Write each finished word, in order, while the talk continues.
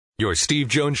Your Steve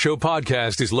Jones Show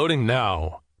podcast is loading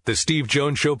now. The Steve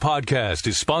Jones Show podcast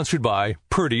is sponsored by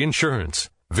Purdy Insurance.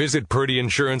 Visit Purdy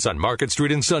Insurance on Market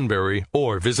Street in Sunbury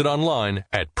or visit online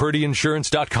at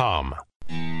purdyinsurance.com.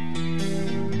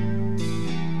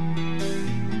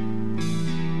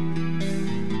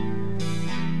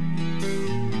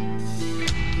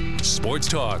 Sports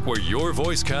talk where your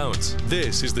voice counts.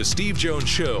 This is the Steve Jones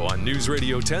Show on News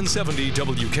Radio 1070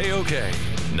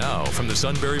 WKOK. Now from the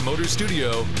Sunbury Motors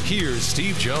Studio, here's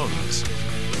Steve Jones.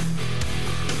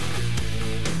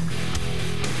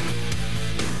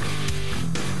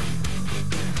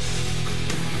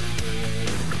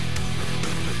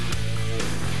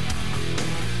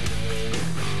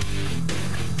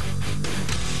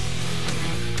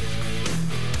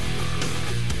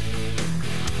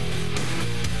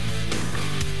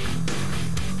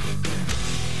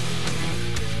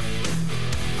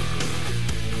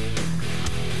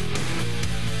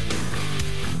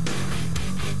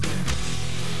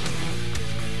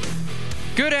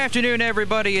 Good afternoon,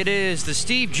 everybody. It is the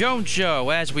Steve Jones Show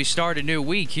as we start a new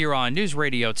week here on News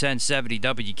Radio 1070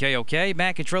 WKOK.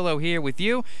 Matt Catrillo here with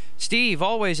you. Steve,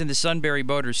 always in the Sunbury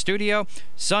Motors studio.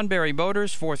 Sunbury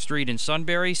Motors, 4th Street in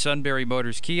Sunbury. Sunbury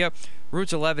Motors Kia,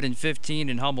 routes 11 and 15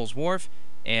 in Hummel's Wharf.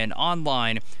 And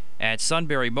online at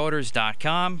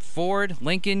sunburymotors.com. Ford,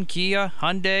 Lincoln, Kia,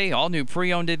 Hyundai, all new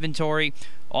pre-owned inventory.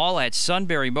 All at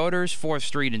Sunbury Motors, 4th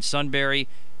Street in Sunbury.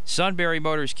 Sunbury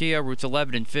Motors Kia, routes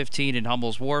 11 and 15 in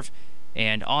Hummel's Wharf,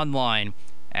 and online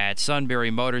at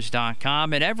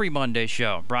sunburymotors.com. And every Monday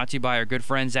show brought to you by our good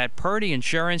friends at Purdy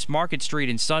Insurance, Market Street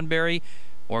in Sunbury,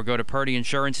 or go to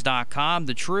purdyinsurance.com.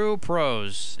 The true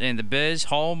pros in the biz,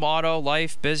 home, auto,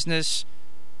 life, business,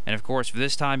 and of course for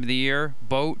this time of the year,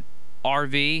 boat,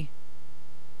 RV,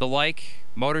 the like,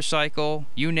 motorcycle,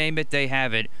 you name it, they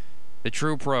have it. The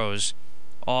true pros,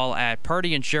 all at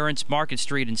Purdy Insurance, Market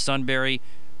Street in Sunbury,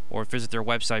 or visit their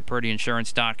website,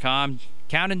 purdyinsurance.com.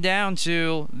 Counting down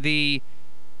to the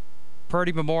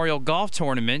Purdy Memorial Golf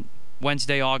Tournament,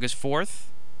 Wednesday, August 4th,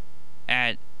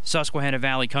 at Susquehanna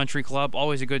Valley Country Club.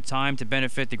 Always a good time to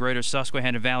benefit the Greater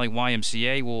Susquehanna Valley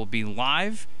YMCA. We'll be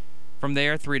live from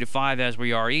there, 3 to 5, as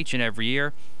we are each and every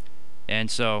year.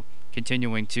 And so,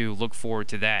 continuing to look forward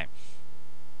to that.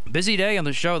 Busy day on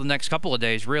the show the next couple of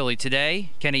days, really. Today,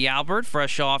 Kenny Albert,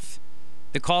 fresh off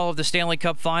the call of the Stanley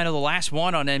Cup Final, the last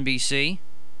one on NBC.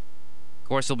 Of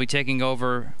course, he'll be taking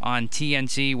over on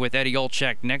TNT with Eddie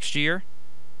Olczyk next year.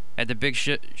 Had the big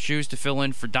shoes to fill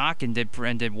in for Doc and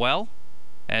did well,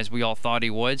 as we all thought he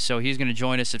would. So he's going to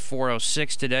join us at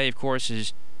 4:06 today. Of course,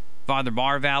 his father,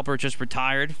 Marv Albert, just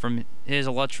retired from his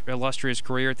illustrious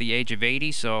career at the age of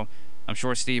 80. So I'm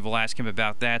sure Steve will ask him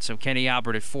about that. So Kenny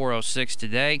Albert at 4:06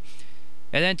 today.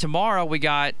 And then tomorrow we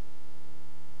got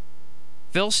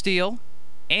Phil Steele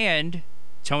and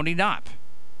Tony Knopp.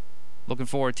 Looking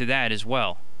forward to that as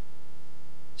well.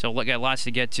 So we got lots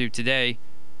to get to today,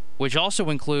 which also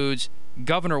includes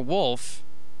Governor Wolf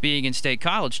being in State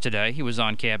College today. He was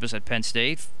on campus at Penn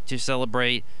State to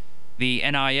celebrate the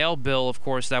NIL bill, of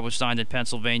course, that was signed in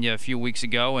Pennsylvania a few weeks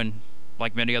ago, and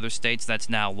like many other states, that's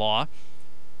now law.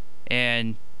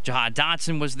 And Jahad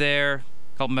Dotson was there.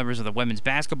 A couple members of the women's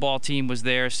basketball team was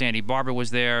there. Sandy Barber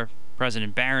was there.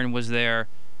 President Barron was there.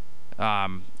 A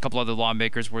couple other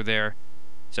lawmakers were there.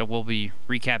 So we'll be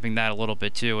recapping that a little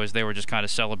bit, too, as they were just kind of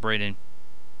celebrating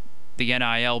the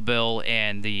NIL bill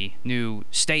and the new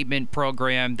statement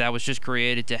program that was just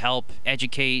created to help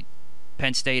educate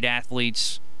Penn State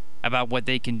athletes about what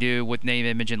they can do with name,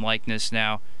 image, and likeness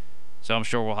now. So I'm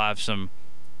sure we'll have some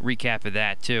recap of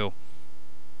that, too.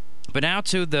 But now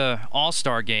to the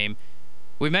All-Star game.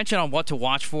 We mentioned on what to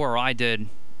watch for, or I did,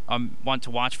 what to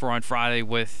watch for on Friday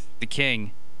with the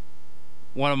King.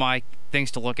 One of my things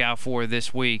to look out for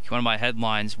this week, one of my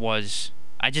headlines was,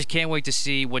 I just can't wait to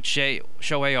see what Shohei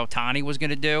Ohtani was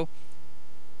going to do.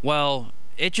 Well,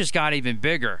 it just got even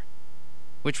bigger,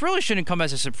 which really shouldn't come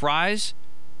as a surprise,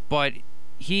 but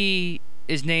he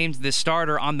is named the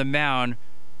starter on the mound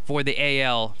for the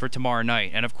AL for tomorrow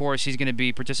night. And, of course, he's going to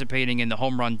be participating in the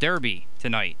Home Run Derby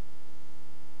tonight.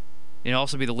 He'll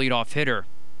also be the leadoff hitter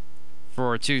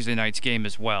for Tuesday night's game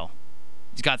as well.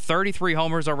 He's got 33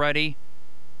 homers already.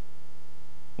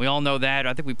 We all know that.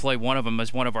 I think we played one of them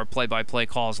as one of our play-by-play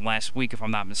calls last week, if I'm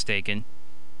not mistaken.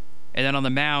 And then on the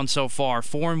mound so far,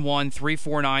 4-1,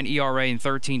 3.49 ERA and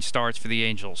 13 starts for the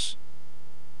Angels.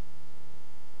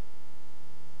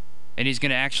 And he's going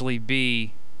to actually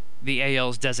be the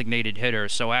AL's designated hitter.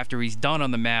 So after he's done on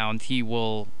the mound, he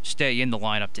will stay in the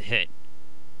lineup to hit.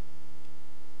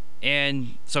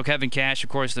 And so Kevin Cash, of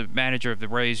course, the manager of the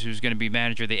Rays, who's going to be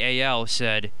manager of the AL,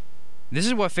 said, this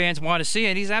is what fans want to see,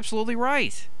 and he's absolutely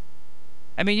right.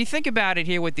 I mean, you think about it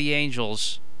here with the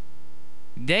Angels.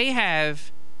 They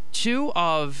have two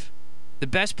of the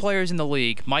best players in the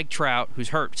league, Mike Trout, who's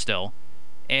hurt still,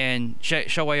 and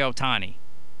Shohei Ohtani.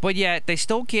 But yet, they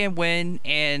still can't win,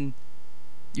 and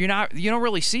you don't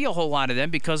really see a whole lot of them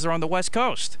because they're on the West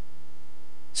Coast.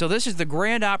 So this is the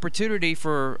grand opportunity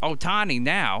for Ohtani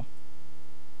now.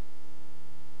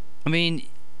 I mean,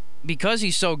 because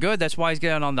he's so good, that's why he's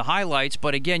getting on the highlights.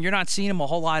 But again, you're not seeing him a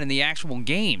whole lot in the actual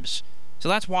games. So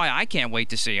that's why I can't wait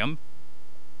to see him.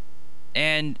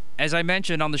 And as I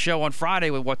mentioned on the show on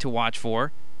Friday with What to Watch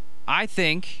For, I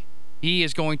think he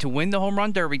is going to win the Home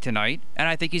Run Derby tonight, and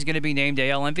I think he's going to be named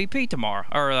AL MVP tomorrow,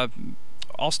 or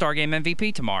All-Star Game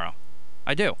MVP tomorrow.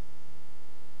 I do.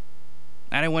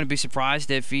 And I wouldn't be surprised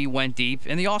if he went deep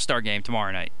in the All-Star Game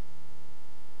tomorrow night.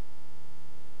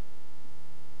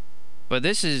 But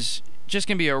this is just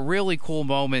going to be a really cool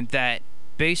moment that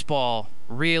baseball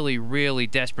really, really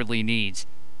desperately needs.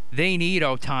 They need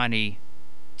Ohtani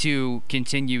to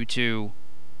continue to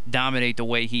dominate the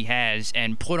way he has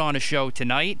and put on a show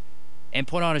tonight and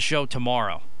put on a show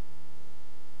tomorrow.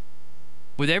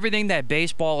 With everything that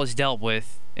baseball has dealt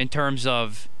with in terms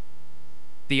of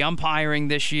the umpiring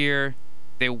this year,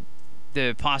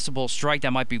 the possible strike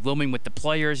that might be looming with the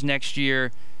players next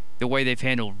year, the way they've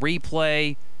handled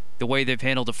replay, the way they've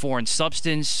handled the foreign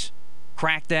substance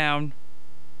crackdown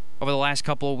over the last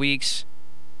couple of weeks,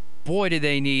 boy, do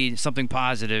they need something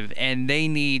positive, and they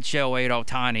need Shohei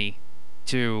Ohtani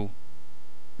to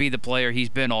be the player he's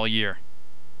been all year.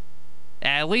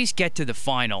 At least get to the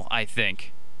final, I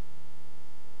think.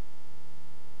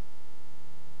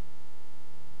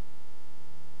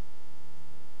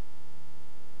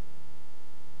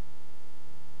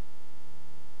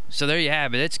 So there you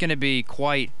have it. It's going to be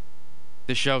quite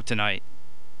the show tonight,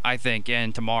 I think,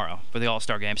 and tomorrow for the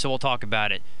All-Star Game. So we'll talk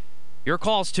about it. Your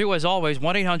calls, too, as always,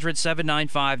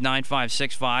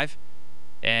 1-800-795-9565.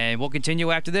 And we'll continue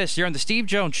after this here on The Steve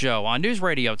Jones Show on News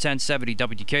Radio 1070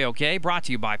 WKOK, brought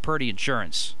to you by Purdy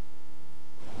Insurance.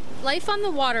 Life on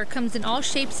the water comes in all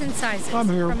shapes and sizes. I'm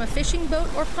here. From a fishing boat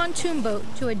or pontoon boat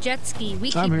to a jet ski, we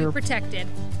keep you protected.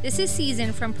 This is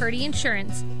Season from Purdy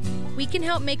Insurance. We can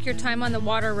help make your time on the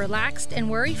water relaxed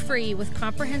and worry-free with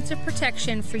comprehensive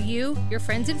protection for you, your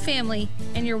friends and family,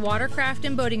 and your watercraft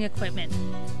and boating equipment.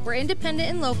 We're independent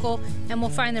and local, and we'll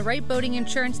find the right boating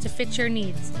insurance to fit your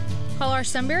needs. Call our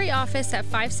Sunbury office at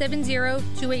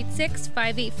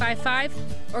 570-286-5855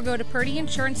 or go to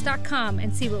purdyinsurance.com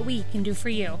and see what we can do for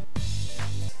you.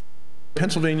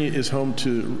 Pennsylvania is home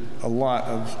to a lot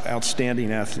of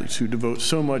outstanding athletes who devote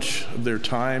so much of their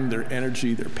time, their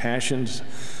energy, their passions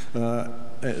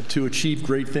to achieve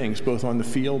great things, both on the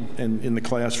field and in the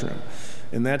classroom.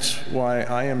 And that's why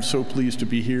I am so pleased to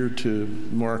be here to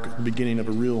mark the beginning of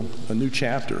a new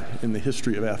chapter in the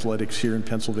history of athletics here in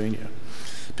Pennsylvania.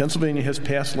 Pennsylvania has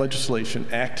passed legislation,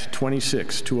 Act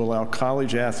 26, to allow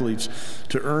college athletes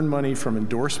to earn money from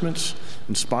endorsements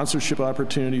and sponsorship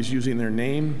opportunities using their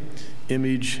name,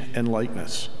 image, and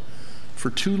likeness. For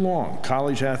too long,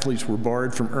 college athletes were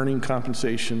barred from earning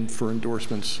compensation for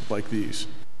endorsements like these.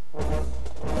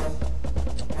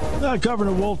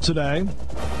 Governor Wolf today,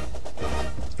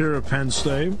 here at Penn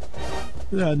State,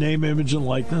 name, image, and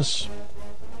likeness.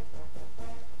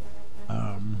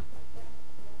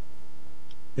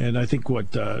 And I think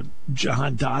John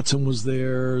Dotson was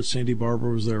there, Sandy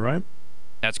Barber was there, right?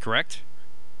 That's correct.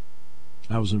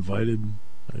 I was invited.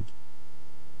 I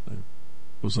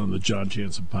was on the John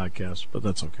Jansen podcast, but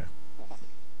that's okay.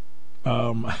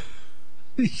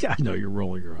 Yeah, I know you're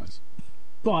rolling your eyes.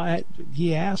 But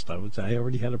he asked. I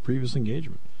already had a previous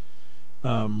engagement.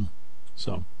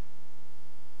 So,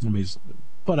 I mean,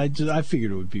 but I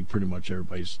figured it would be pretty much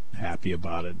everybody's happy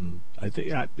about it, and I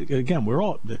think again we're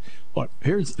all. Look,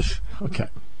 here's okay.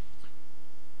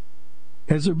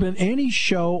 Has there been any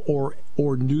show or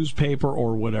newspaper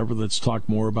or whatever that's talked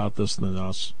more about this than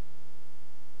us?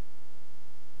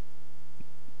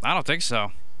 I don't think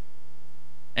so.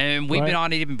 And we've been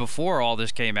on it even before all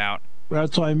this came out.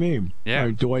 That's what I mean. Yeah.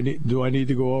 Right, do I need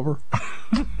to go over?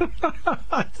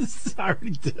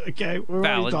 Sorry. Okay, we've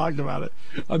already talked about it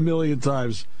a million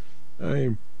times. I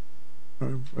mean,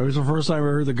 it was the first time I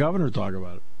heard the governor talk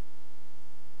about it.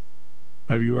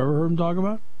 Have you ever heard him talk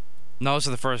about it? No, this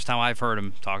is the first time I've heard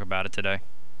him talk about it today.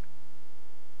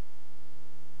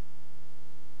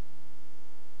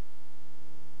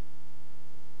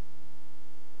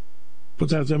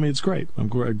 But it's great. I'm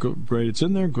great it's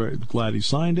in there. Great. Glad he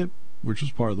signed it, which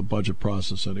was part of the budget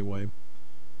process anyway.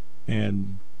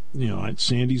 And,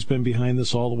 Sandy's been behind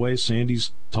this all the way.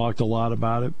 Sandy's talked a lot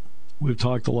about it. We've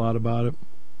talked a lot about it.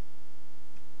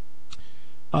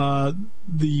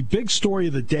 The big story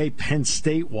of the day, Penn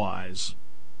State-wise,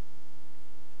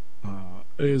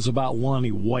 is about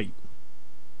Lonnie White.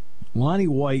 Lonnie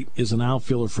White is an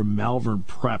outfielder from Malvern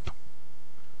Prep.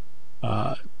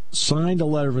 Signed a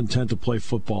letter of intent to play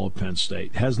football at Penn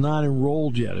State. Has not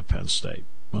enrolled yet at Penn State.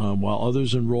 While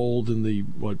others enrolled in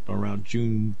around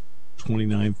June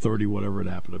 29, 30, whatever it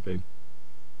happened to be,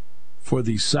 for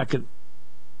the second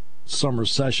summer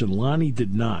session, Lonnie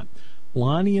did not.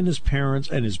 Lonnie and his parents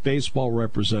and his baseball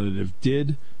representative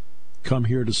did come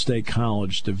here to State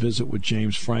College to visit with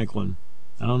James Franklin.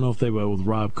 I don't know if they were with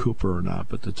Rob Cooper or not,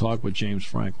 but to talk with James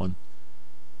Franklin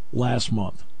last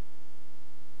month.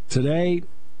 Today,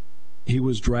 he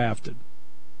was drafted.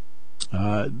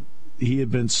 He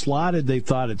had been slotted, they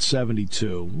thought, at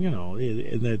 72.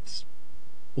 And that's,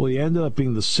 well, he ended up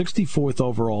being the 64th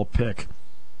overall pick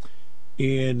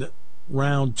in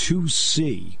round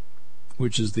 2C,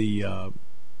 which is they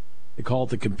call it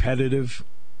the competitive.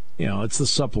 It's the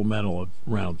supplemental of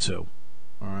round 2.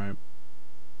 All right.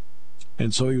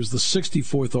 And so he was the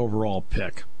 64th overall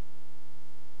pick.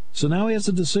 So now he has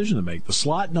a decision to make. The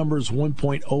slot number is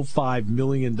 $1.05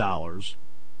 million.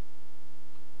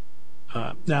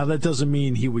 Now, that doesn't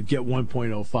mean he would get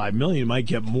 $1.05 million. He might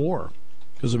get more.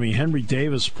 Because, Henry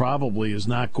Davis probably is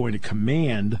not going to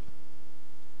command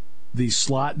the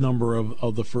slot number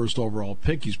of the first overall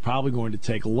pick. He's probably going to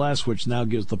take less, which now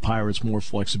gives the Pirates more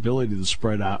flexibility to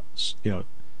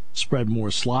spread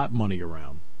more slot money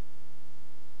around.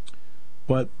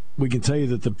 But we can tell you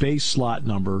that the base slot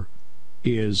number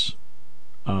is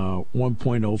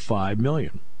 $1.05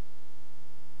 million.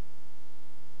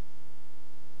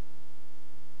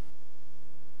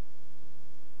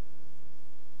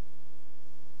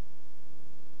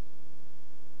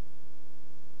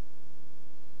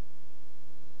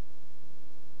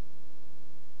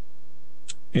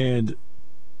 And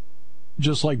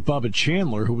just like Bubba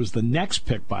Chandler, who was the next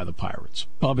pick by the Pirates,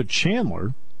 Bubba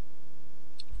Chandler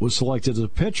was selected as a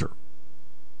pitcher.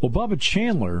 Well, Bubba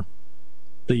Chandler,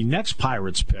 the next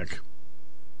Pirates pick,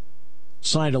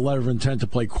 signed a letter of intent to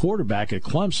play quarterback at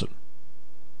Clemson.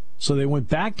 So they went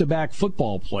back-to-back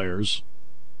football players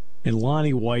in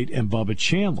Lonnie White and Bubba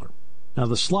Chandler. Now,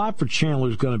 the slot for Chandler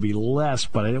is going to be less,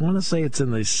 but I want to say it's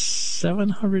in the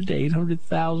 700 to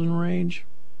 800,000 range.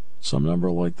 Some number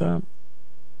like that.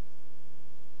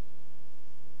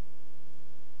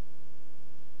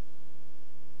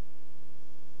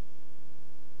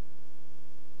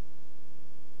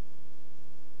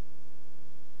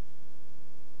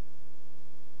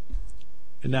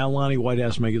 And now Lonnie White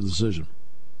has to make a decision.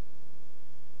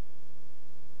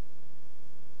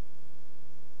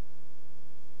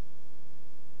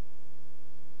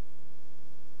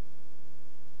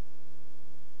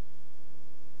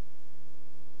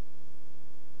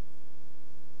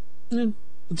 And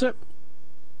that's it.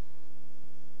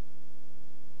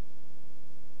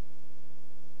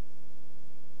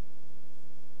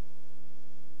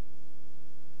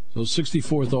 So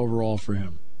 64th overall for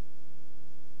him.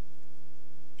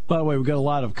 By the way, we got a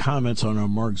lot of comments on our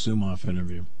Mark Zumoff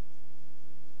interview.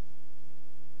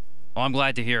 Oh, I'm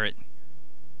glad to hear it.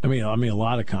 I mean, a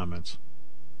lot of comments.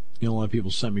 A lot of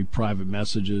people sent me private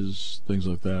messages, things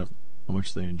like that, how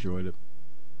much they enjoyed it.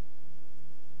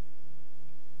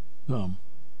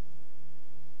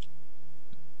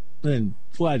 And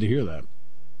glad to hear that.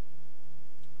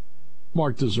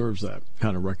 Mark deserves that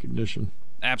kind of recognition.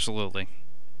 Absolutely.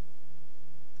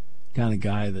 Kind of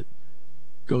guy that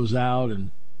goes out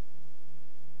and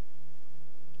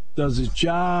does his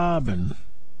job and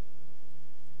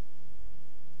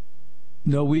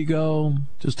no ego,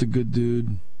 just a good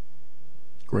dude,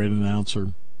 great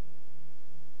announcer.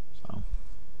 So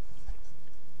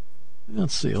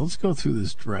let's see. Let's go through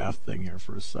this draft thing here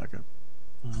for a second.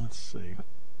 Let's see.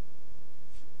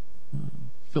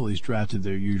 Phillies drafted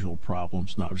their usual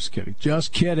problems. No, just kidding.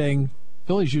 Just kidding.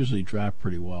 Phillies usually draft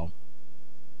pretty well.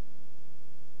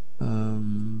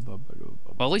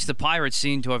 Well, at least the Pirates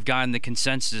seem to have gotten the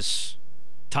consensus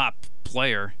top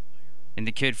player in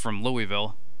the kid from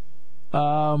Louisville.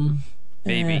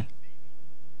 Maybe.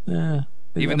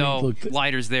 Even though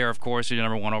Leiter's there, of course, he's the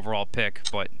number 1 overall pick.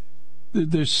 But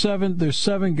there's seven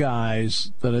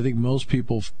guys that I think most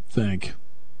people think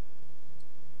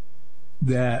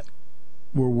that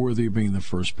were worthy of being the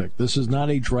first pick. This is not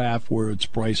a draft where it's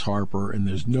Bryce Harper, and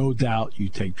there's no doubt you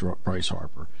take Bryce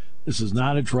Harper. This is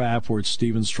not a draft where it's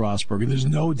Steven Strasburg, and there's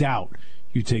no doubt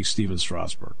you take Steven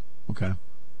Strasburg. Okay,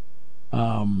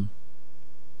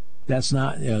 that's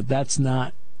not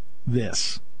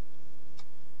this.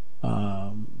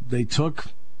 They took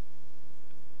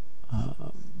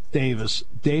Davis.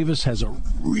 Davis has a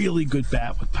really good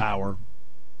bat with power.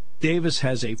 Davis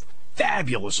has a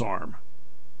fabulous arm,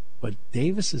 but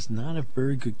Davis is not a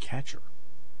very good catcher.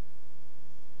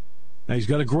 Now, he's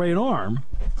got a great arm,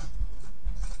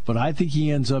 but I think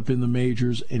he ends up in the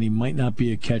majors, and he might not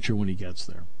be a catcher when he gets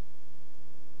there.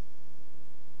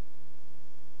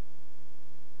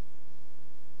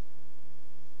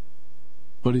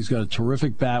 But he's got a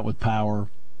terrific bat with power,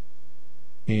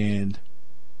 and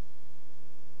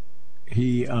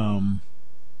he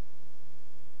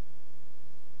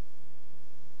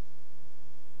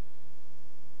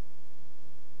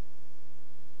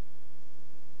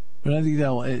but I think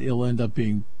it'll end up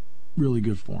being really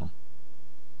good for him.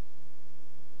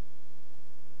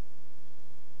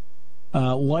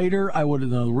 Leiter,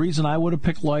 the reason I would have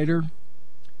picked Leiter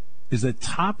is that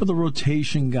top of the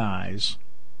rotation guys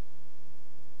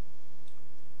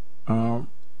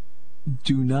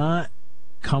do not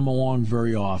come along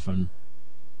very often,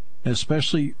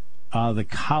 especially the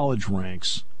college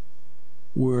ranks,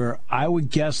 where I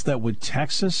would guess that with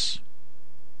Texas,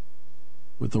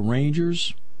 with the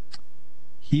Rangers,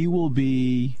 he will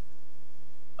be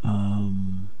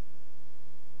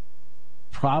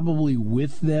probably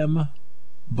with them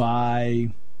by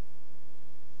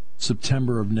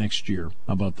September of next year.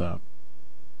 How about that?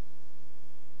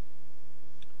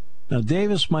 Now,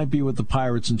 Davis might be with the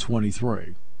Pirates in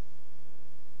 23.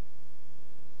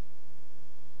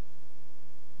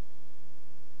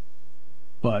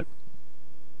 But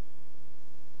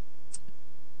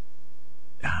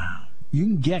you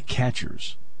can get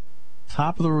catchers.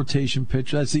 Top of the rotation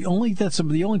pitcher. That's the only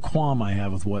qualm I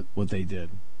have with what they did.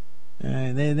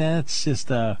 And that's just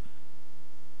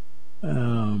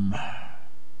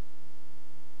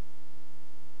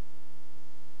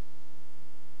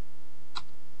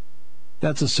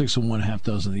that's a 6 1/2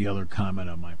 dozen the other comment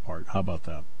on my part. How about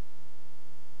that?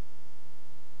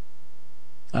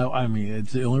 I mean,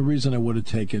 it's the only reason I would have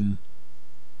taken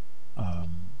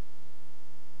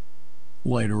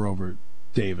Leiter over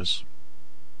Davis.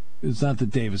 It's not that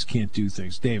Davis can't do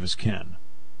things. Davis can.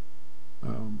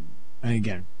 And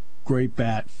again, great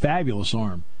bat, fabulous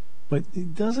arm. But he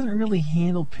doesn't really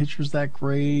handle pitchers that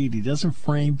great. He doesn't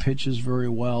frame pitches very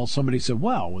well. Somebody said,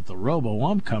 well, with the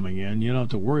robo-ump coming in, you don't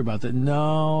have to worry about that.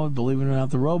 No, believe it or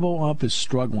not, the robo-ump is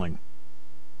struggling.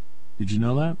 Did you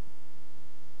know that?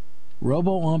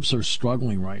 Robo-umps are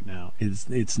struggling right now.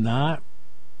 It's not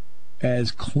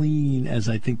as clean as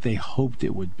I think they hoped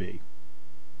it would be.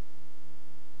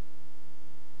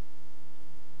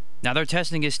 Now they're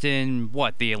testing it in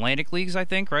the Atlantic leagues, I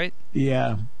think, right?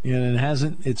 Yeah, and it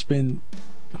hasn't. It's been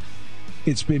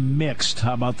mixed.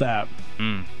 How about that?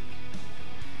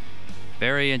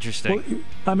 Very interesting. Well,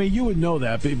 I mean, you would know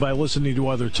that by listening to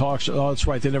other talk shows. Oh, that's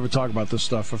right. They never talk about this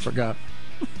stuff. I forgot.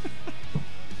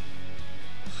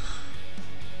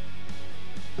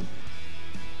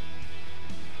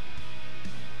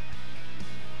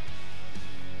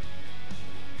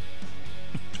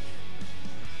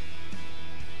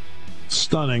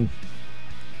 Stunning.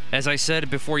 As I said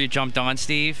before you jumped on,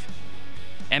 Steve,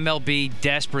 MLB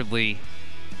desperately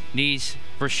needs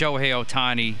for Shohei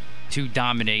Ohtani to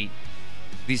dominate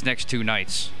these next 2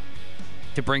 nights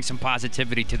to bring some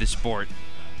positivity to the sport.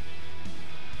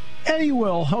 And he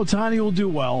will. Ohtani will do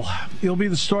well. He'll be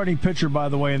the starting pitcher, by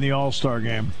the way, in the All-Star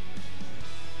game.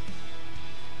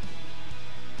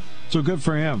 So good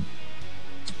for him.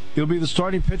 He'll be the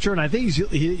starting pitcher, and I think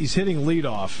he's hitting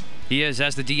leadoff. He is,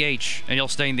 as the DH, and he'll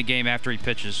stay in the game after he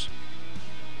pitches.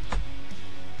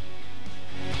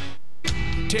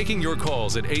 Taking your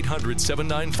calls at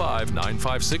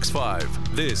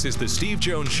 800-795-9565. This is the Steve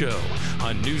Jones Show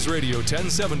on News Radio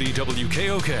 1070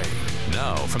 WKOK.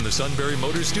 Now, from the Sunbury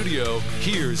Motors Studio,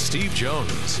 here's Steve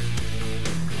Jones.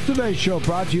 Today's show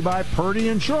brought to you by Purdy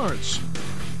Insurance.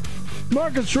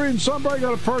 Market Street in Sunbury,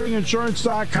 go to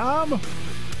PurdyInsurance.com.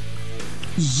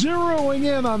 Zeroing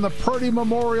in on the Purdy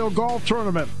Memorial Golf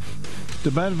Tournament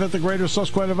to benefit the Greater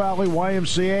Susquehanna Valley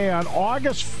YMCA on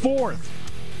August 4th.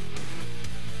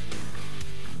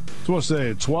 So what's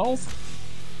today, 12th?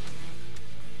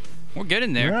 We're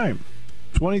getting there. All right.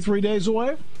 23 days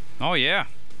away? Oh, yeah.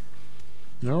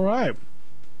 All right.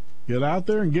 Get out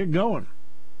there and get going.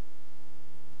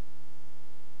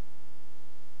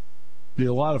 Be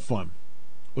a lot of fun.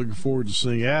 Looking forward to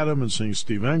seeing Adam and seeing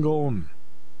Steve Engel and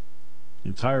the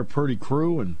entire Purdy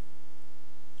crew and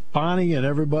Bonnie and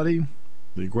everybody,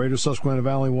 the Greater Susquehanna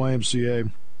Valley YMCA.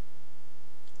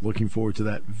 Looking forward to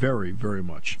that very, very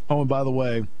much. Oh, and by the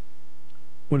way,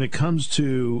 when it comes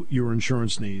to your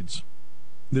insurance needs,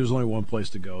 there's only one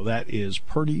place to go. That is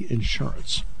Purdy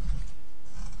Insurance.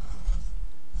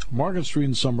 Market Street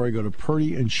in Sunbury, go to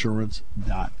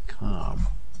PurdyInsurance.com.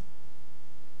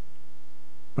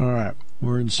 All right.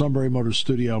 We're in Sunbury Motors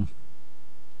Studio.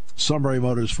 Sunbury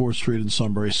Motors, 4th Street in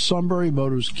Sunbury. Sunbury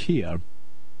Motors Kia.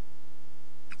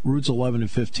 Routes 11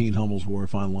 and 15, Hummel's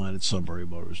Wharf, online at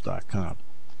sunburymotors.com.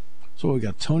 So we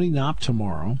got Tony Knopp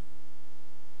tomorrow.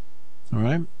 All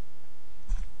right.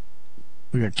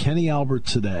 We got Kenny Albert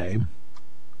today.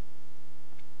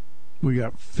 We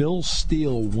got Phil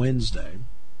Steele Wednesday.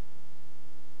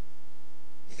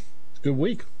 Good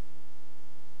week.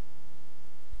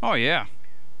 Oh, yeah.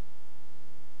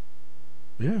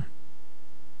 Yeah.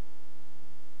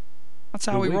 That's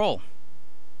how we roll.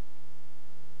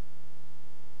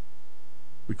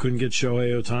 We couldn't get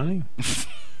Shohei Ohtani?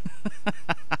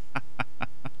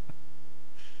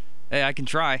 Hey, I can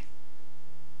try.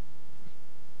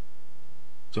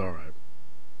 It's all right.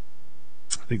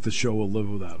 I think the show will live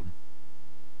without him.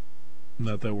 I'm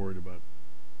not that worried about it.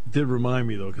 It did remind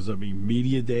me, though, because,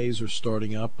 media days are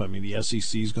starting up. The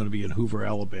SEC is going to be in Hoover,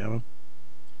 Alabama.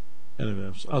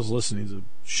 And I was listening to the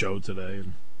show today,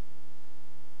 and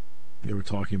they were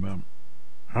talking about,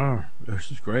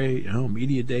 this is great,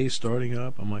 media day starting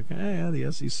up. I'm like, hey, yeah, the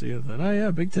SEC. I thought, oh,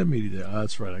 yeah, Big Ten media day. Oh,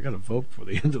 that's right. I got to vote for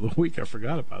the end of the week. I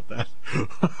forgot about that.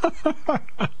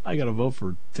 I got to vote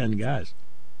for 10 guys.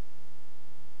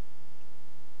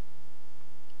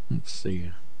 Let's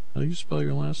see. How do you spell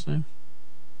your last name?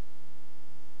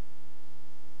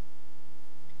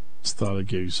 Just thought I'd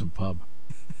give you some pub.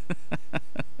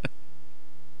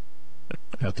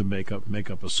 Have to make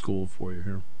up a school for you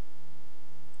here.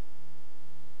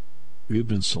 You've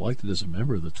been selected as a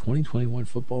member of the 2021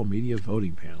 Football Media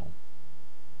Voting Panel.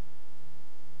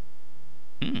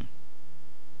 Come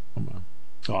on.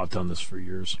 Oh, I've done this for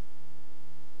years.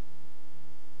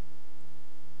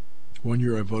 One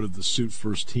year I voted the suit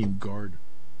first team guard.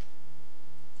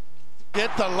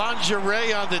 Get the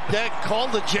lingerie on the deck. Call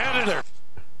the janitor.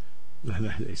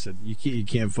 They said, you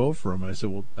can't vote for him. I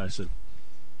said,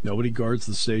 nobody guards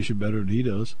the station better than he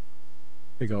does.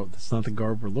 They go, that's not the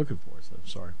guard we're looking for. I said, I'm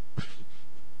sorry.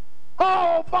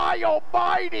 Oh, my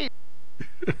almighty!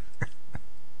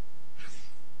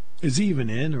 Is he even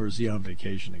in, or is he on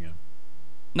vacation again?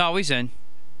 No, he's in.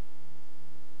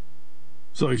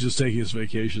 So he's just taking his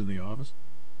vacation in the office?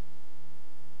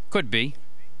 Could be.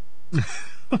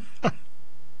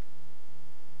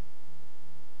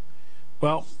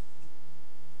 Well,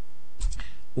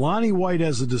 Lonnie White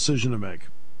has a decision to make.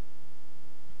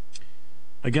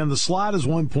 Again, the slot is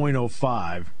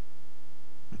 1.05.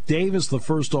 Davis, the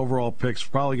first overall pick, is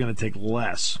probably going to take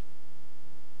less.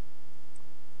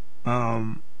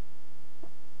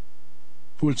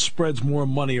 Which spreads more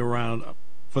money around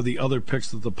for the other picks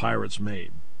that the Pirates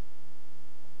made.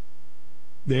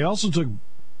 They also took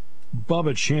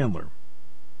Bubba Chandler,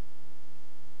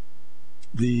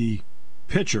 the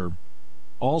pitcher,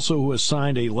 also who has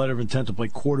signed a letter of intent to play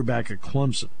quarterback at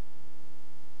Clemson.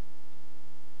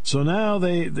 So now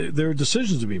there are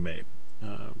decisions to be made.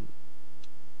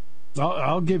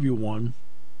 I'll give you one.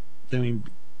 I mean,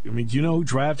 do you know who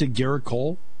drafted Garrett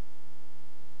Cole?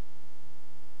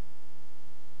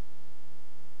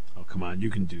 Oh, come on, you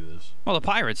can do this. Well, the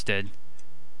Pirates did.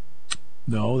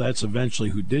 No, that's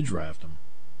eventually who did draft him.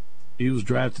 He was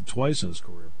drafted twice in his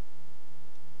career.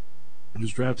 He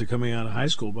was drafted coming out of high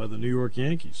school by the New York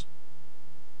Yankees.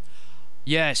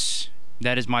 Yes,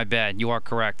 that is my bad. You are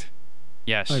correct.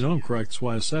 Yes. I know I'm correct. That's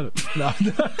why I said it. No.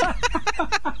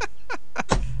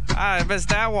 I missed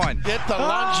that one. Get the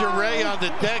lingerie on the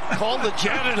deck. Call the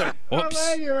janitor. Whoops.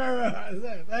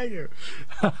 Oh, thank you.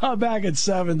 I'm back at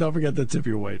 7. Don't forget to tip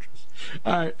your waitress.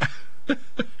 All right.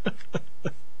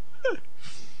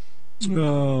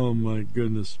 Oh, my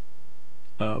goodness.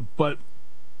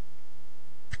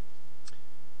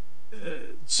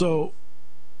 So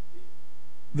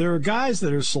there are guys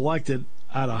that are selected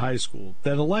out of high school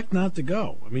that elect not to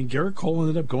go. I mean, Garrett Cole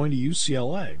ended up going to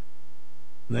UCLA,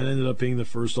 and then ended up being the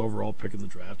first overall pick in the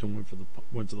draft and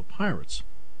went to the Pirates.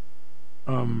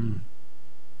 Now,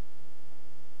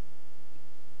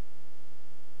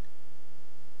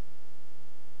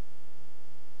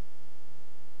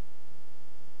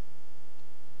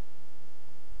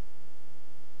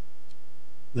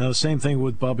 the same thing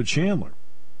with Bubba Chandler.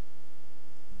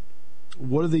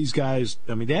 What are these guys?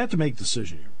 I mean, they have to make a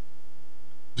decision here.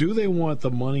 Do they want the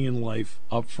money in life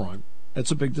up front?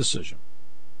 That's a big decision.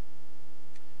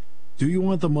 Do you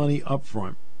want the money up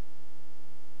front,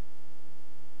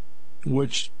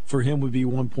 which for him would be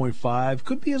 1.5,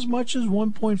 could be as much as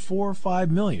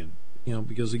 1.45 million,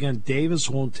 because again, Davis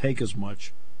won't take as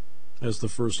much as the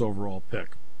first overall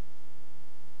pick.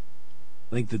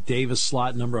 I think the Davis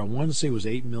slot number, I want to say, was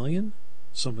 8 million,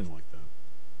 something like that.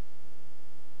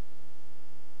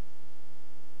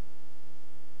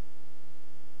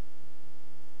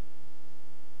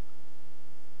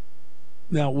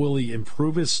 Now, will he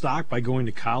improve his stock by going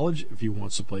to college if he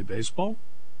wants to play baseball?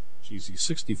 He's the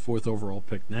 64th overall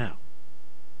pick now.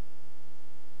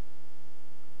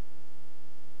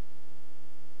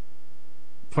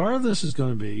 Part of this is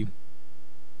going to be,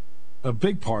 a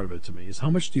big part of it to me, is how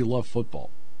much do you love football?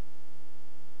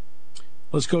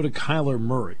 Let's go to Kyler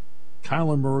Murray.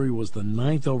 Kyler Murray was the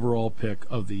 9th overall pick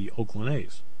of the Oakland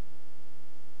A's.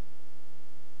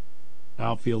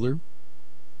 Outfielder.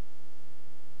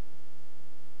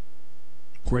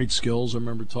 Great skills. I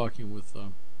remember talking with a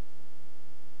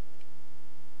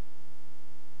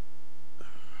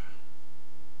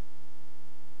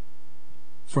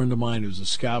friend of mine who's a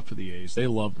scout for the A's. They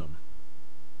loved him.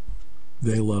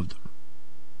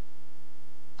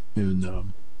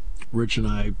 And Rich and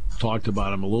I talked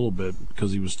about him a little bit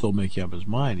because he was still making up his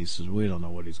mind. He says, we don't know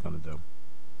what he's going to do.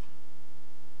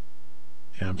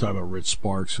 And I'm talking about Rich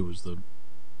Sparks, who was the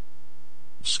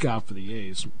scout for the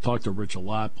A's. Talked to Rich a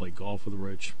lot, played golf with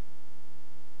Rich.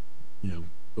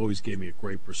 Always gave me a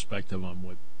great perspective on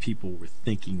what people were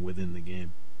thinking within the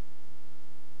game.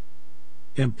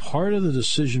 And part of the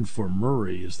decision for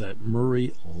Murray is that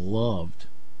Murray loved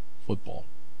football.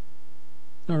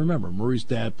 Now remember, Murray's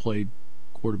dad played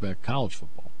quarterback college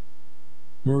football.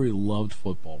 Murray loved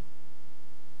football.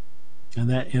 And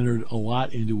that entered a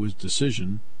lot into his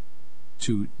decision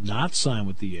to not sign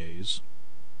with the A's,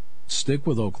 stick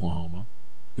with Oklahoma,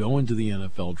 go into the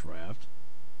NFL draft,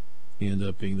 end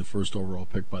up being the first overall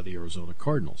pick by the Arizona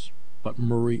Cardinals. But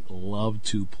Murray loved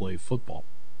to play football.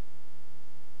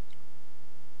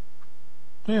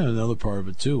 And another part of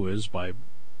it, too, is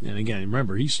and again,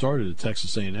 remember, he started at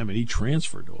Texas A&M and he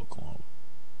transferred to Oklahoma.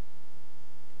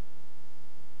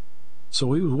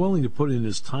 So he was willing to put in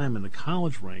his time in the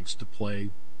college ranks to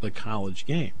play the college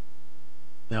game.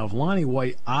 Now, if Lonnie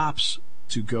White opts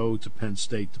to go to Penn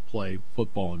State to play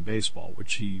football and baseball,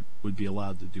 which he would be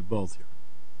allowed to do both here,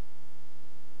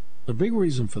 the big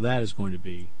reason for that is going to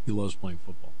be he loves playing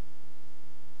football.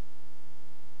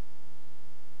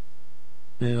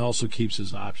 And it also keeps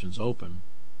his options open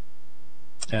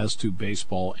as to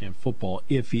baseball and football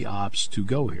if he opts to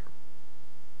go here.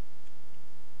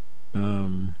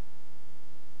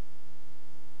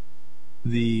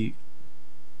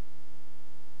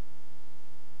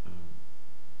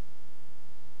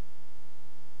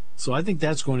 So I think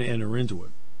that's going to enter into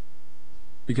it.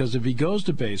 Because if he goes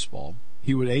to baseball,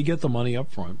 he would, A, get the money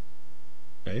up front.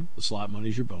 Okay, the slot money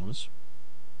is your bonus.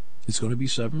 It's going to be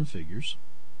 7 figures.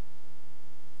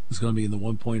 It's going to be in the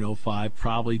 1.05,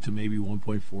 probably to maybe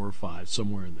 1.4 or 5,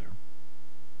 somewhere in there.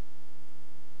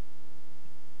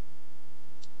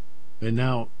 And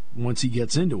now, once he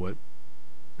gets into it,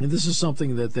 and this is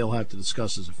something that they'll have to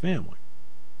discuss as a family,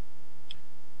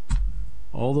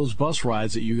 all those bus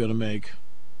rides that you're going to make,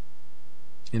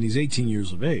 and he's 18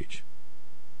 years of age,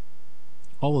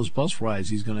 all those bus rides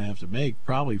he's going to have to make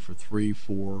probably for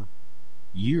 3-4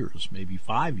 years, maybe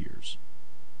 5 years,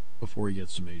 before he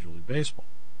gets to Major League Baseball.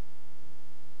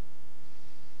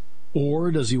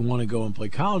 Or does he want to go and play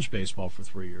college baseball for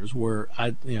 3 years, where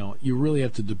you really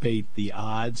have to debate the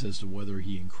odds as to whether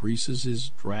he increases his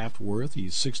draft worth.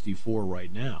 He's 64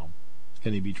 right now.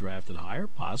 Can he be drafted higher?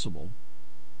 Possible.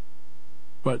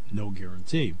 But no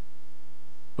guarantee.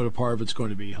 But a part of it's going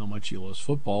to be how much he loves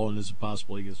football, and is it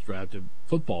possible he gets drafted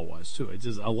football-wise, too. It's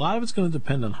just, a lot of it's going to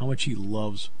depend on how much he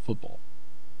loves football.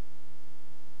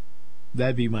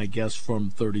 That'd be my guess from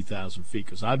 30,000 feet,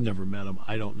 because I've never met him.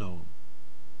 I don't know him.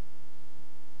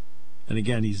 And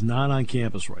again, he's not on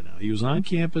campus right now. He was on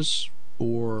campus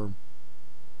for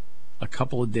a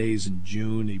couple of days in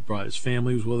June. He brought his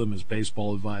family was with him. His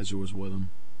baseball advisor was with him.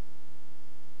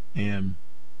 And,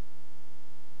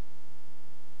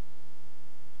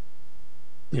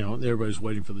 everybody's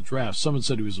waiting for the draft. Someone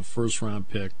said he was a first-round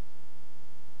pick.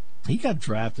 He got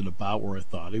drafted about where I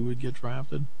thought he would get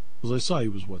drafted. Because I saw he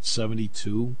was,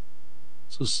 72?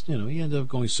 So, he ended up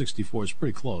going 64. It's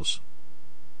pretty close.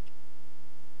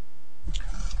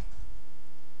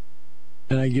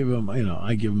 And I give him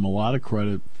a lot of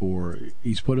credit for,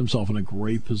 he's put himself in a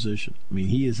great position. I mean,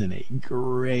 he is in a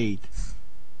great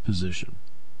position.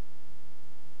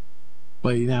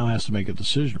 But he now has to make a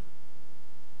decision.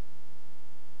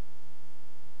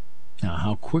 Now,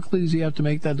 how quickly does he have to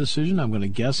make that decision? I'm going to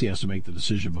guess he has to make the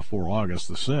decision before August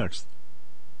the 6th.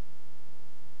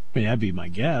 I mean, that'd be my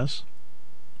guess,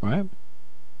 right?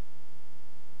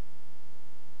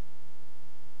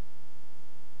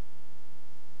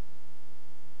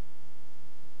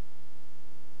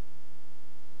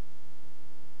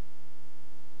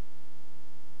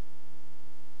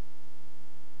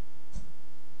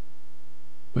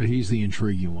 But he's the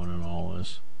intriguing one in all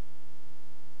this.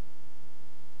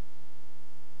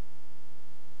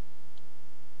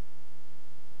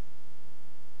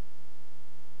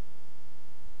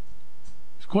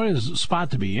 quite a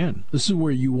spot to be in. This is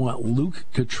where you want Luke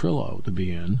Catrillo to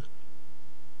be in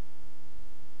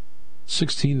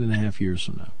 16 and a half years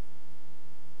from now.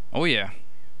 Oh, yeah.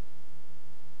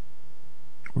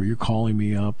 Where you're calling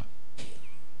me up.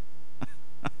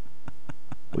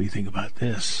 What do you think about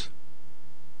this?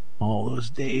 All those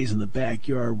days in the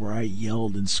backyard where I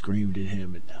yelled and screamed at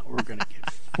him, and now we're going to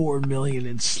get $4 million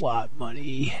in slot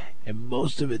money, and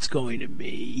most of it's going to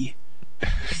me.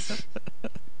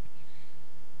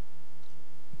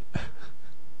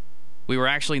 We were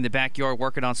actually in the backyard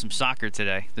working on some soccer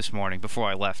this morning, before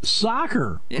I left.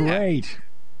 Soccer? Yeah. Great.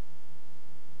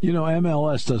 You know,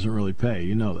 MLS doesn't really pay.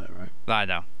 You know that, right? I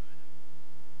know.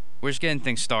 We're just getting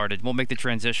things started. We'll make the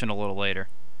transition a little later.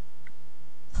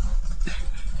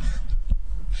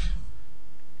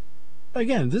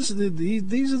 Again, these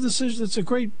are decisions. It's a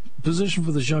great position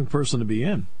for this young person to be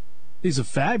in. He's a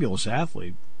fabulous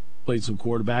athlete. Played some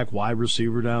quarterback, wide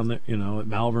receiver down there, at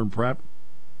Malvern Prep.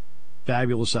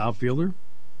 Fabulous outfielder.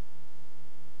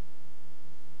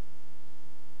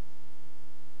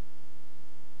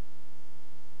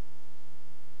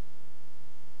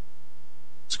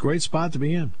 It's a great spot to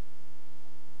be in.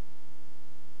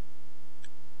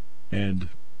 And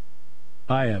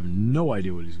I have no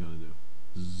idea what he's going to do.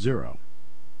 Zero.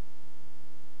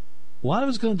 A lot of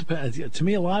it's going to depend. To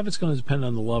me, a lot of it's going to depend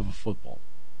on the love of football.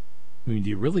 I mean, do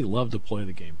you really love to play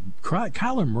the game?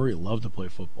 Kyler Murray loved to play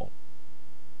football.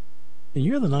 And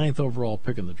you're the 9th overall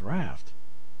pick in the draft.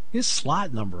 His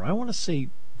slot number, I want to say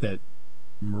that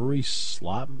Murray's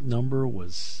slot number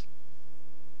was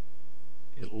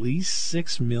at least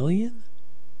 6 million,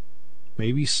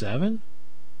 maybe 7.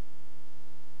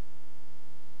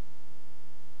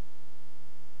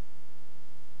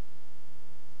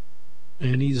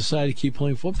 And he decided to keep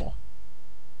playing football.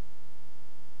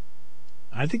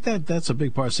 I think that's a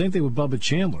big part. Same thing with Bubba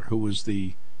Chandler, who was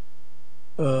the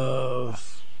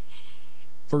first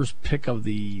pick of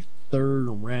the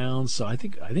 3rd round. So I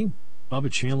think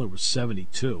Bubba Chandler was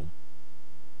 72.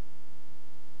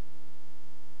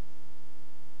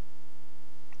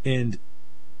 And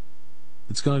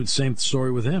it's going to be the same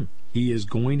story with him. He is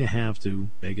going to have to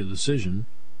make a decision.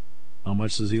 How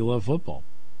much does he love football?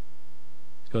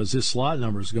 Because his slot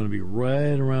number is going to be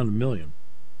right around 1 million.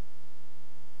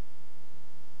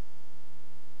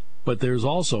 But there's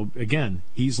also, again,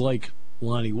 he's like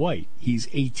Lonnie White. He's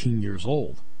 18 years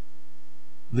old.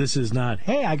 This is not,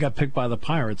 hey, I got picked by the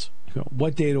Pirates.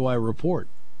 What day do I report?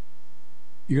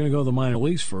 You're going to go to the minor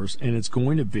leagues first, and it's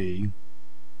going to be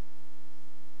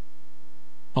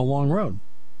a long road.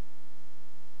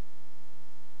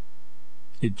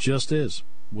 It just is,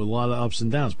 with a lot of ups and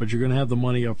downs. But you're going to have the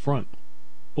money up front.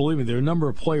 Believe me, there are a number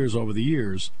of players over the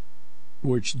years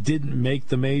which didn't make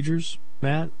the majors,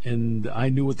 Matt, and I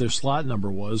knew what their slot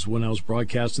number was when I was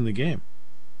broadcasting the game.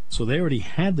 So they already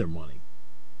had their money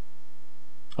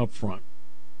up front.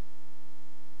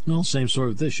 Well, same story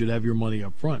with this. You'd have your money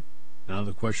up front. Now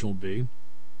the question will be,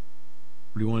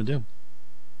 what do you want to do?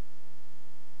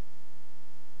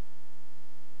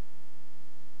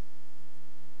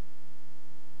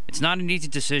 It's not an easy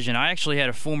decision. I actually had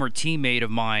a former teammate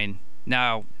of mine.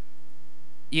 Now,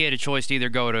 he had a choice to either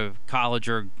go to college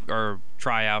or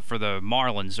try out for the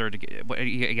Marlins,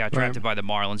 he got drafted by the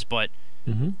Marlins. But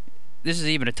this is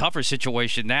even a tougher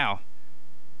situation now.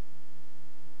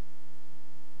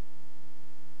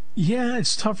 Yeah,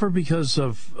 it's tougher because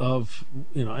of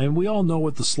and we all know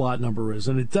what the slot number is,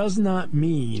 and it does not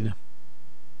mean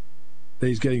that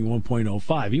he's getting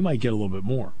 1.05. He might get a little bit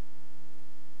more.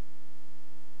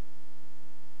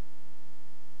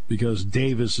 Because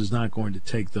Davis is not going to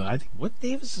take I think, what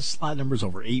Davis' slot number is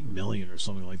over 8 million or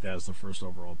something like that as the first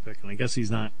overall pick. And I guess he's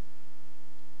not.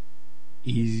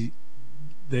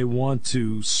 They want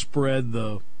to spread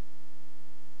the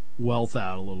wealth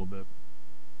out a little bit,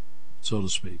 so to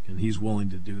speak. And he's willing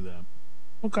to do that.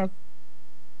 Okay.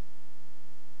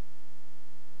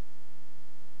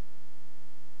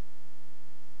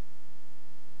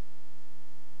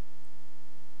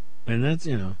 And that's,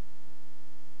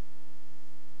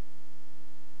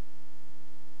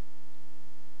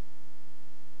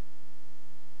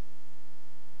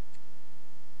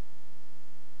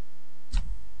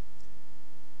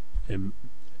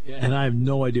 And I have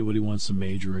no idea what he wants to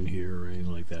major in here or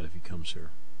anything like that if he comes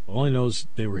here. All I know is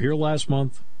they were here last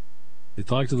month. They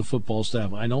talked to the football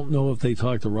staff. I don't know if they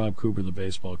talked to Rob Cooper, the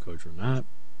baseball coach, or not.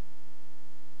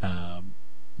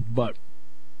 But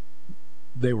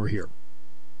they were here.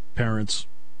 Parents,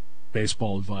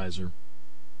 baseball advisor.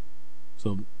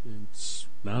 So it's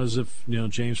not as if,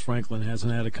 James Franklin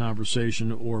hasn't had a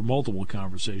conversation or multiple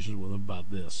conversations with him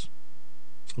about this.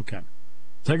 Okay.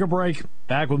 Take a break.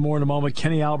 Back with more in a moment.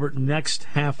 Kenny Albert next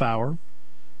half hour.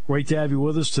 Great to have you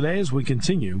with us today as we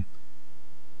continue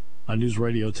on News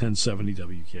Radio 1070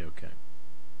 WKOK.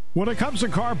 When it comes to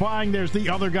car buying, there's the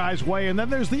other guy's way, and then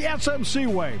there's the SMC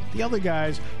way. The other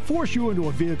guys force you into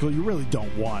a vehicle you really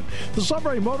don't want. The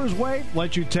Sunbury Motors way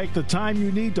lets you take the time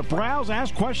you need to browse,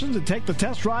 ask questions, and take the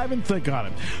test drive and think on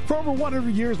it. For over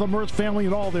 100 years, the Mertz family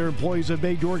and all their employees have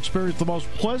made your experience the most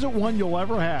pleasant one you'll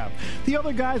ever have. The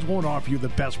other guys won't offer you the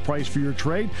best price for your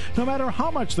trade, no matter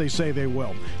how much they say they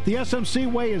will. The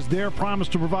SMC way is their promise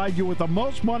to provide you with the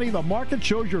most money the market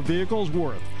shows your vehicle is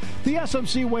worth. The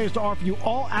SMC way is to offer you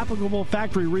all applicable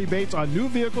factory rebates on new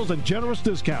vehicles and generous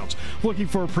discounts. Looking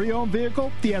for a pre-owned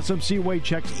vehicle? The SMC way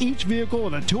checks each vehicle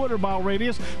in a 200-mile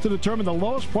radius to determine the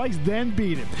lowest price, then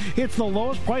beat it. It's the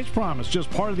lowest price promise,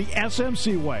 just part of the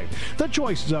SMC way. The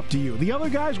choice is up to you, the other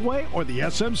guy's way or the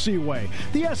SMC way.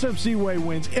 The SMC way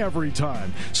wins every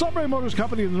time. Sunbury Motors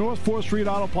Company in the North 4th Street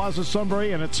Auto Plaza,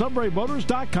 Sunbury, and at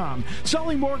sunburymotors.com.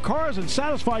 Selling more cars and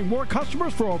satisfying more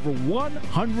customers for over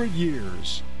 100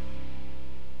 years.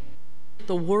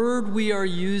 The word we are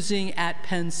using at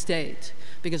Penn State,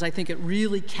 because I think it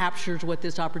really captures what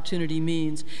this opportunity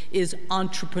means, is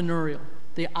entrepreneurial.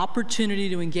 The opportunity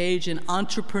to engage in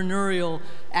entrepreneurial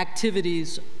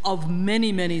activities of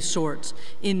many, many sorts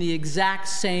in the exact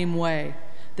same way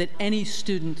that any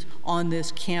student on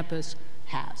this campus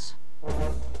has. All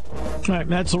right,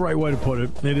 that's the right way to put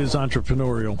it. It is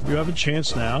entrepreneurial. You have a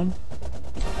chance now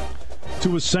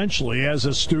to essentially, as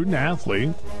a student athlete,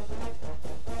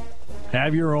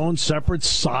 have your own separate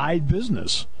side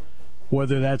business,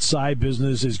 whether that side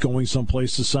business is going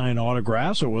someplace to sign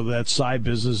autographs, or whether that side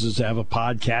business is to have a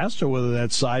podcast, or whether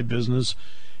that side business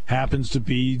happens to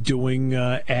be doing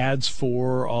ads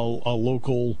for a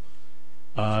local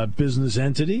business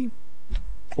entity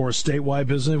or a statewide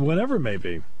business, whatever it may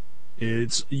be.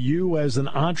 It's you as an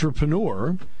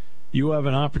entrepreneur. You have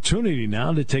an opportunity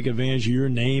now to take advantage of your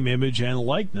name, image, and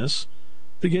likeness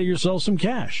to get yourself some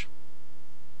cash.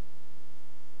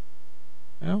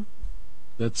 Well,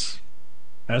 that's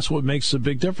what makes a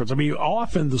big difference. I mean,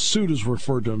 often the suit is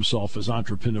referred to himself as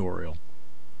entrepreneurial.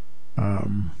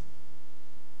 And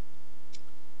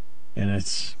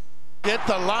it's... Get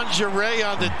the lingerie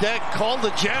on the deck. Call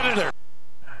the janitor.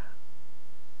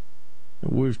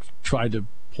 We've tried to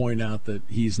point out that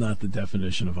he's not the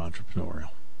definition of entrepreneurial.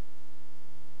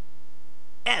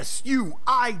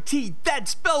 S-U-I-T, that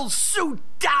spells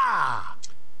suita!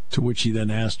 To which he then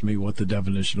asked me what the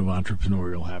definition of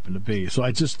entrepreneurial happened to be. So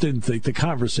I just didn't think the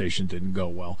conversation didn't go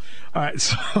well. All right,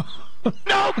 so...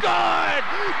 No good!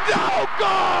 No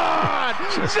good!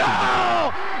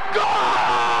 No good!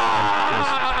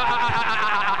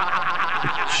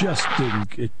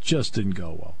 It just didn't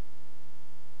go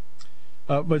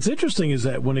well. But it's interesting is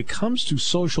that when it comes to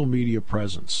social media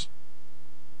presence,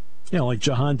 like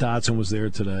Jahan Dotson was there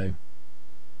today.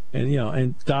 And,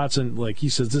 and Dotson, like he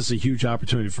says, this is a huge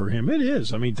opportunity for him. It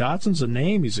is. I mean, Dotson's a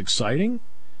name. He's exciting.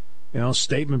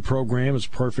 Statement program is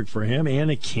perfect for him.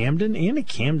 Anna Camden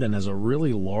has a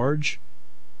really large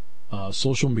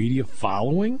social media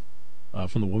following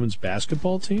from the women's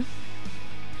basketball team.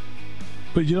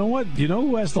 But you know what? You know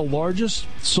who has the largest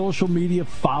social media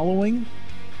following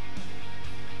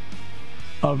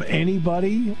of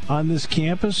anybody on this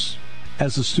campus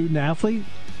as a student athlete?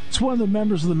 It's one of the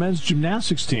members of the men's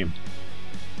gymnastics team.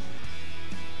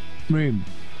 I mean,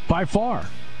 by far.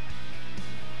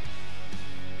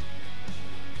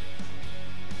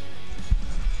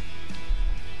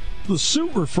 The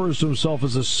suit refers to himself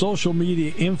as a social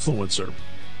media influencer.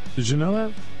 Did you know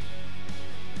that?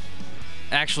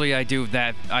 Actually, I do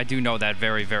know that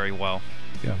very, very well.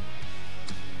 Yeah.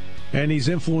 And he's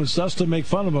influenced us to make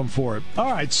fun of him for it.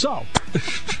 All right, so.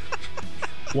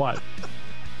 What?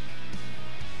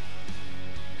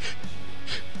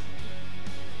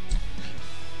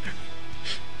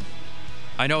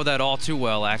 I know that all too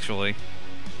well, actually.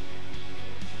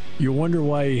 You wonder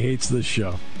why he hates this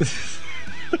show.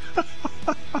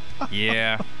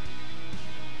 Yeah.